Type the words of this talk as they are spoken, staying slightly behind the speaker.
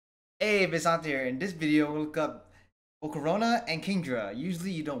Hey, Visant here. In this video, we'll look up Volcarona and KINGDRA.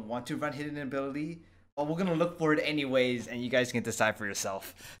 Usually you don't want to run hidden ability, but we're gonna look for it anyways, and you guys can decide for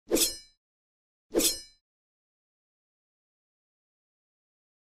yourself.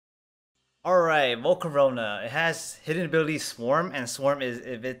 Alright, Volcarona. It has hidden ability Swarm, and Swarm is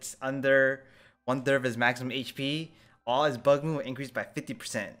if it's under 1/3 of his maximum HP, all his bug move will increase by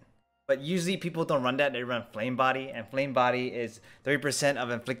 50%. But usually people don't run that, they run Flame Body, and Flame Body is 30% of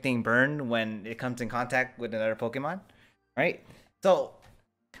inflicting burn when it comes in contact with another Pokemon. Right? So,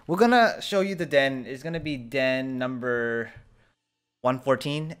 we're gonna show you the den. It's gonna be den number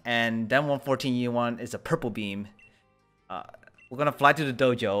 114, and den 114 you want is a Purple Beam. We're gonna fly to the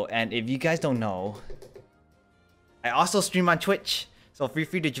dojo, and if you guys don't know, I also stream on Twitch, so feel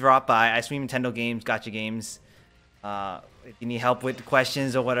free to drop by. I stream Nintendo games, gacha games. If you need help with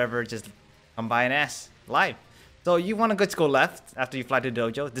questions or whatever, just come by and ask live. So you want to go left after you fly to the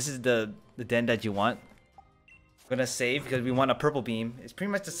dojo. This is the den that you want. We're gonna save because we want a Purple Beam. It's pretty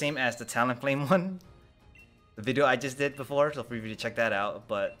much the same as the Talonflame one, the video I just did before, so feel free to check that out.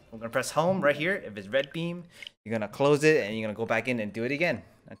 But we're gonna press home right here. If it's Red Beam, you're gonna close it and you're gonna go back in and do it again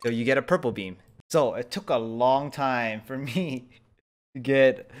until you get a Purple Beam. So it took a long time for me to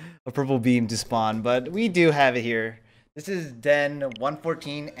get a Purple Beam to spawn, but we do have it here. This is den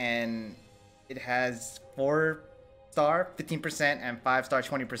 114, and it has 4-star 15% and 5-star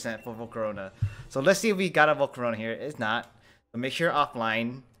 20% for Volcarona. So let's see if we got a Volcarona here. It's not. So make sure you're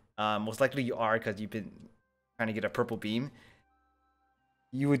offline. Most likely you are because you've been trying to get a Purple Beam.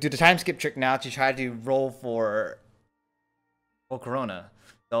 You would do the time skip trick now to try to roll for Volcarona.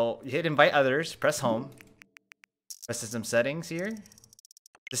 So you hit invite others, press home, press system settings here,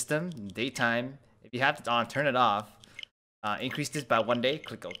 system, daytime. If you have it on, turn it off. Increase this by 1 day,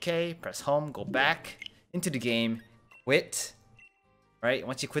 click OK, press home, go back into the game, quit. Right,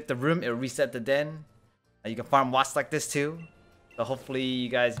 once you quit the room, it'll reset the den. You can farm watts like this too. So hopefully you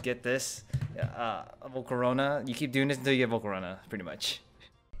guys get this. Volcarona. You keep doing this until you get Volcarona, pretty much.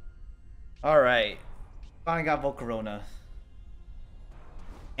 Alright, finally got Volcarona.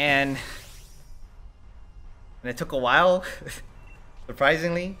 And it took a while,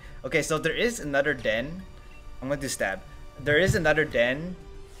 surprisingly. Okay, so there is another den. I'm gonna do stab. There is another den.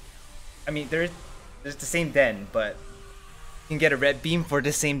 I mean, there's the same den, but you can get a Red Beam for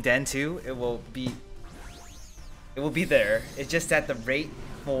the same den too. It will be there. It's just that the rate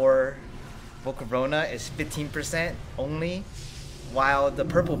for Volcarona is 15% only, while the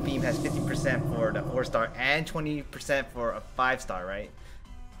Purple Beam has 50% for the 4-star and 20% for a 5-star, right?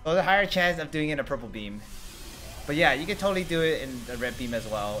 So the higher chance of doing it in a Purple Beam. But yeah, you can totally do it in the Red Beam as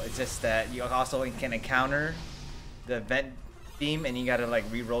well. It's just that you also can encounter the Vent Beam and you gotta like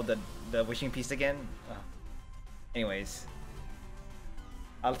re-roll the Wishing Piece again. Anyways,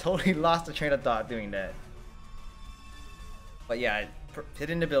 I totally lost the train of thought doing that. But yeah,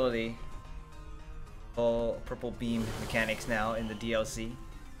 hidden ability. Full Purple Beam mechanics now in the DLC.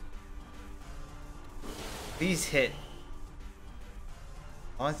 Please hit.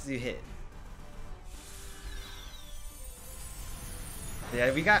 Once you hit.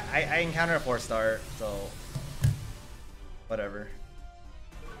 Yeah, we got. I encountered a 4-star, so whatever.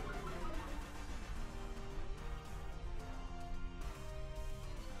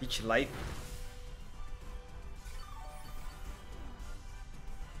 Each life.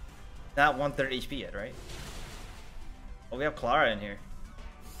 Not 1/3 HP yet, right? Oh, we have Clara in here.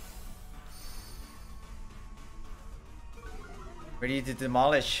 Ready to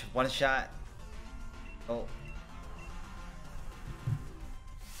demolish, one shot. Oh.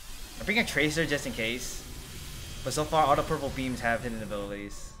 I bring a Tracer just in case. But so far all the Purple Beams have hidden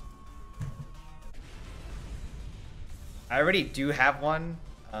abilities. I already do have one,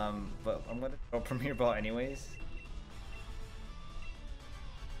 but I'm gonna throw Premier Ball anyways.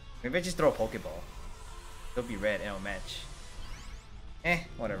 Maybe I just throw a Pokeball. It'll be red and it'll match.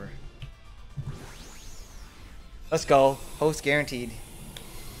 Whatever. Let's go. Host guaranteed.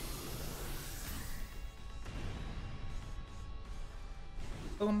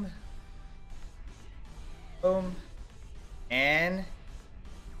 Boom. Boom. And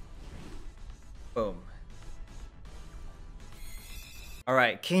boom.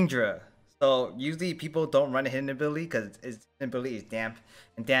 Alright, KINGDRA. So usually people don't run a hidden ability because its hidden ability is damp.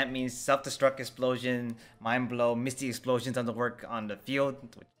 And damp means self-destruct explosion, mind blow, misty explosions on the work on the field.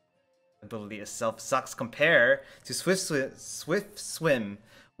 Which ability itself sucks. Compare to Swift Swim.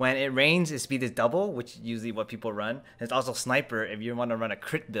 When it rains, its speed is double, which is usually what people run. It's also Sniper if you want to run a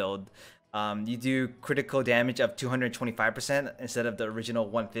crit build. You do critical damage of 225% instead of the original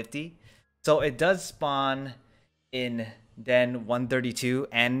 150. So it does spawn in Den 132,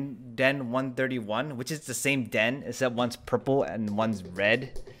 and Den 131, which is the same den, except one's purple and one's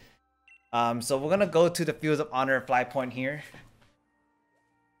red. So we're gonna go to the Fields of Honor fly point here.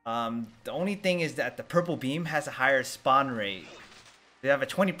 The only thing is that the purple beam has a higher spawn rate. They have a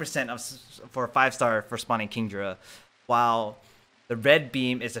 20% for a 5-star for spawning KINGDRA, while the red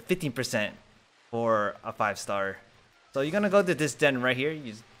beam is a 15% for a 5-star. So you're gonna go to this den right here.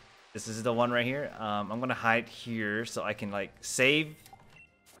 This is the one right here. I'm gonna hide here so I can like save,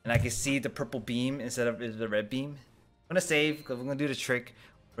 and I can see the purple beam instead of the red beam. I'm gonna save because we're gonna do the trick.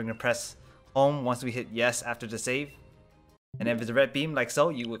 We're gonna press home once we hit yes after the save. And if it's a red beam like so,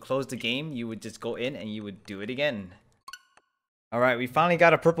 you would close the game, you would just go in and you would do it again. Alright, we finally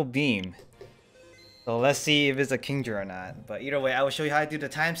got a purple beam. So let's see if it's a KINGDRA or not. But either way, I will show you how to do the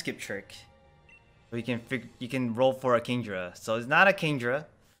time skip trick. So you can roll for a KINGDRA. So it's not a KINGDRA.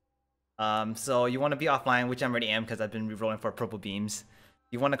 So you want to be offline, which I already am because I've been re-rolling for purple beams.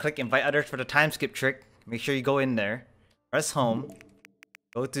 You want to click invite others for the time skip trick. Make sure you go in there. Press home.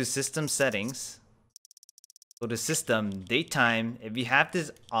 Go to system settings. Go to system, date time. If you have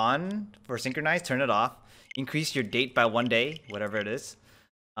this on for synchronize, turn it off. Increase your date by 1 day, whatever it is.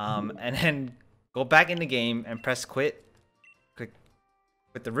 And then go back in the game and press quit. Click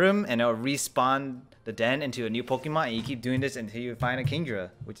quit the room and it'll respawn the den into a new Pokemon, and you keep doing this until you find a KINGDRA,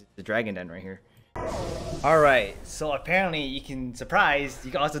 which is the dragon den right here. Alright, so apparently you can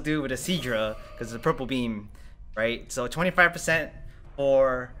also do it with a Seadra because it's a purple beam, right? So 25%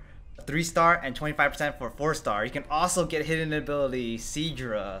 for 3-star and 25% for 4-star. You can also get hidden ability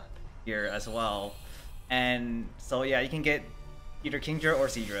Seadra here as well. And so yeah, you can get either KINGDRA or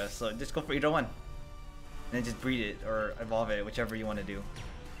Seadra. So just go for either one. And then just breed it or evolve it, whichever you want to do.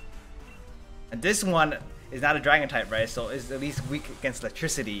 And this one is not a dragon type, right? So it's at least weak against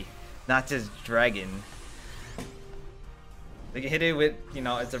electricity, not just dragon. They can hit it with, you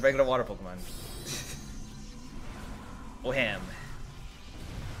know, it's a regular water Pokemon. Oh ham.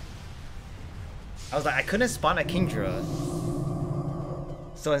 I was like, I couldn't spawn a KINGDRA.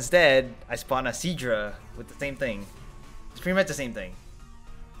 So instead, I spawned a Seadra with the same thing. It's pretty much the same thing.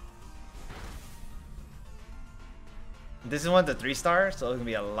 This is one the 3-star, so it's gonna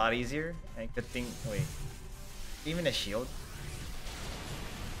be a lot easier. And good thing, wait. Even a shield?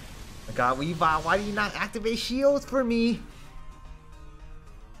 Oh my god, Weavile, why do you not activate shields for me?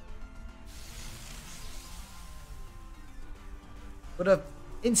 What a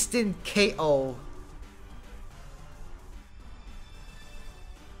instant KO.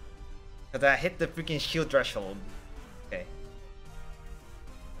 Cause I hit the freaking shield threshold. Okay.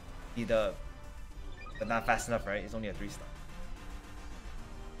 But not fast enough, right? It's only a 3-star.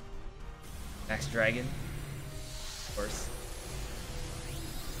 Max Dragon. Of course.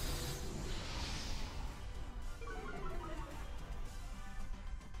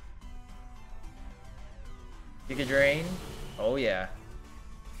 Giga Drain. Oh yeah.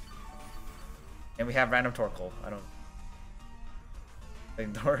 And we have random Torkoal. I don't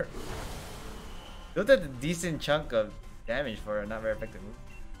ignore. Built a decent chunk of damage for a not very effective move.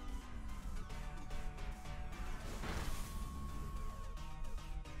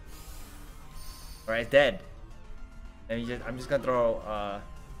 Alright, dead. And I'm just gonna throw a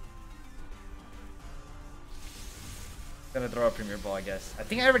Premier Ball, I guess. I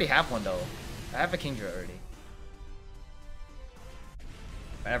think I already have one though. I have a KINGDRA already.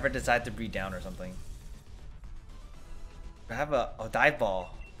 If I ever decide to breed down or something. I have a Dive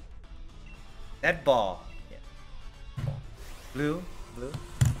Ball. Net Ball. Yeah. Blue.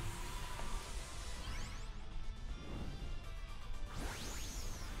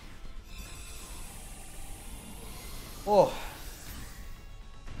 Oh.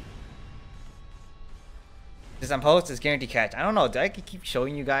 This on post is guaranteed catch. I don't know. Did I keep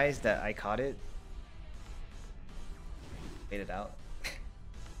showing you guys that I caught it? Wait it out.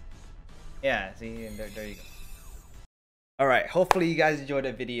 Yeah, see, and there you go. Alright, hopefully you guys enjoyed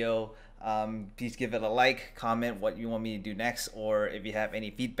the video. Please give it a like, comment what you want me to do next, or if you have any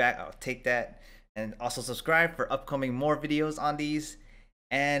feedback, I'll take that. And also subscribe for upcoming more videos on these.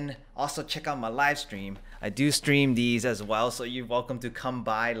 And also check out my live stream. I do stream these as well, so you're welcome to come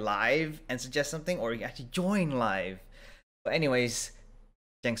by live and suggest something, or you can actually join live. But anyways,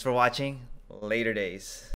 thanks for watching. Later days.